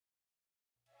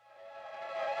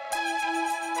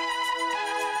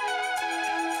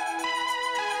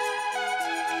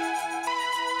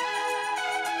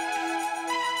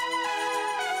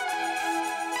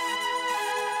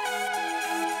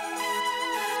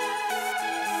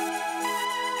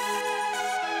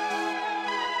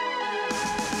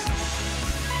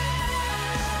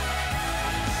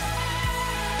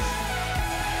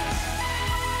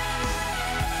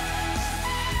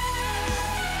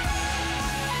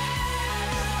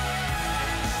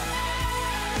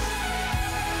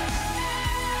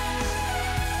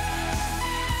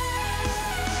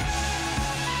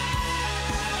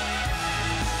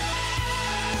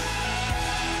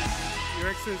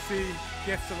Excellency,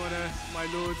 guests of honour, my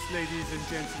lords, ladies and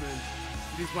gentlemen,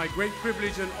 it is my great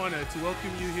privilege and honour to welcome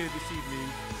you here this evening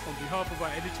on behalf of our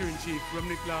Editor-in-Chief,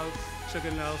 Ramniklal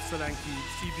Shaganlal Solanki,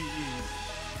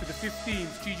 CBE, to the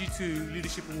 15th GG2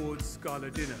 Leadership Awards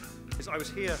Gala Dinner. I was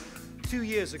here 2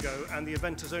 years ago and the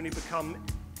event has only become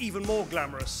even more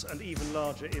glamorous and even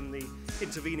larger in the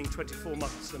intervening 24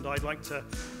 months, and I'd like to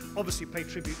obviously pay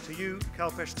tribute to you,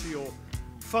 Kalpesh, to your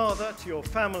father, to your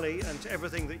family, and to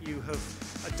everything that you have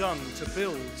done to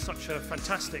build such a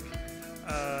fantastic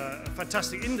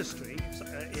industry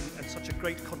and such a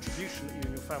great contribution that you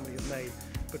and your family have made,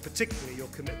 but particularly your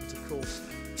commitment, of course,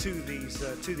 to these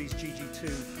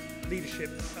GG2 Leadership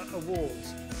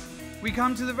Awards. We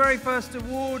come to the very first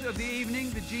award of the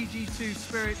evening, the GG2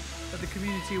 Spirit of the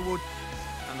Community Award.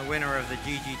 And the winner of the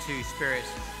GG2 Spirit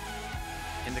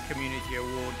in the Community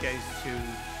Award goes to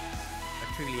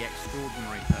a truly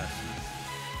extraordinary person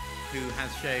who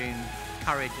has shown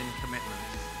courage and commitment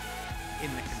in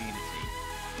the community.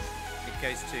 It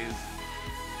goes to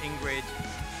Ingrid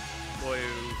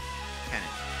Loyu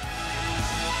Kennett.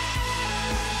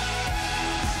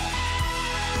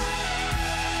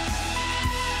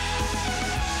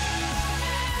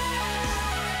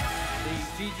 The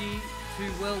GG2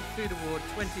 World Food Award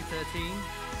 2013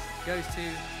 goes to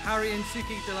Harry and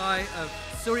Suki Dalai of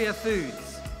Surya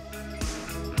Foods.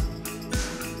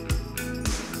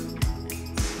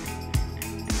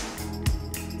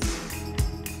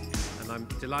 And I'm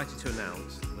delighted to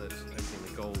announce that, opening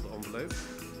the gold envelope,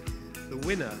 the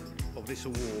winner of this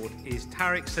award is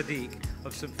Tariq Sadiq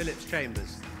of St Philip's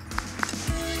Chambers.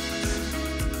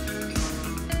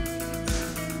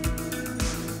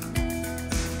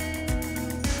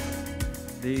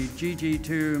 The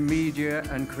GG2 Media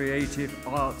and Creative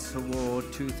Arts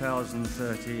Award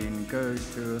 2013 goes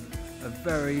to a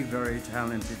very, very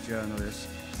talented journalist,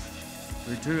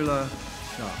 Ritula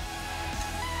Shah.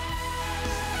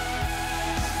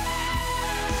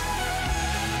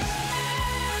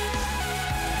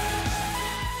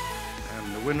 And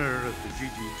the winner of the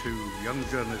GG2 Young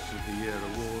Journalist of the Year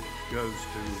Award goes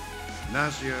to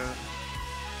Nazia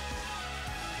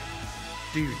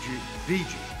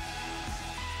DG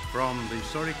from the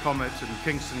Surrey Comet in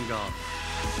Kingston Garden.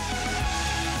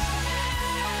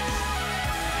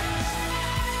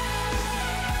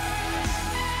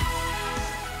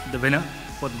 The winner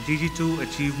for the GG2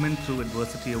 Achievement Through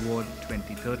Adversity Award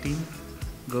 2013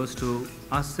 goes to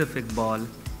Asif Iqbal,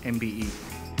 MBE.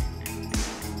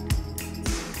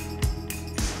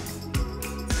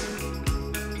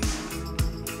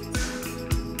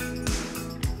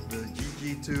 The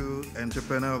GG2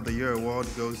 Entrepreneur of the Year Award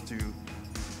goes to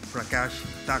Prakash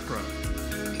Thakra.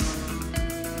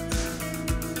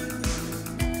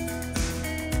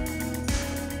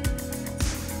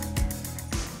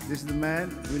 This is the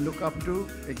man we look up to,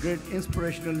 a great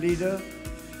inspirational leader.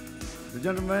 The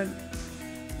gentleman,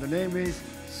 the name is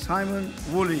Simon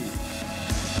Woolley.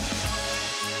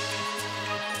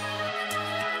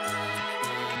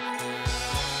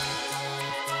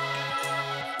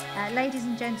 Ladies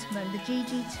and gentlemen, the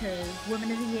GG2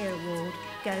 Woman of the Year Award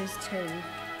goes to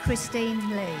Christine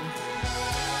Lee.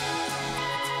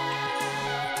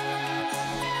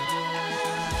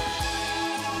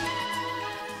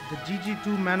 The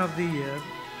GG2 Man of the Year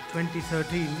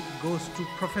 2013 goes to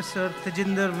Professor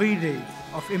Tejinder Vide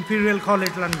of Imperial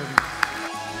College London.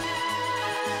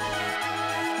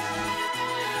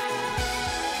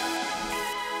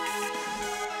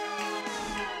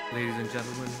 Ladies and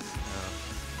gentlemen,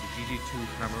 the GG2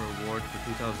 Camera Award for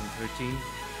 2013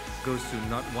 goes to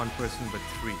not one person but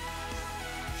three: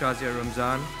 Shazia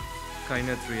Ramzan,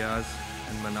 Kainat Riaz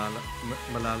and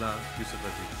Malala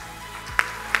Yousafzai.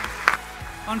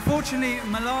 Unfortunately,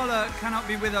 Malala cannot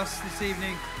be with us this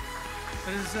evening,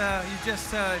 but as you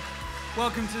just heard,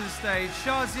 welcome to the stage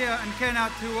Shazia and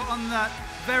Kenat, who were on that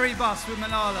very bus with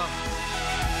Malala.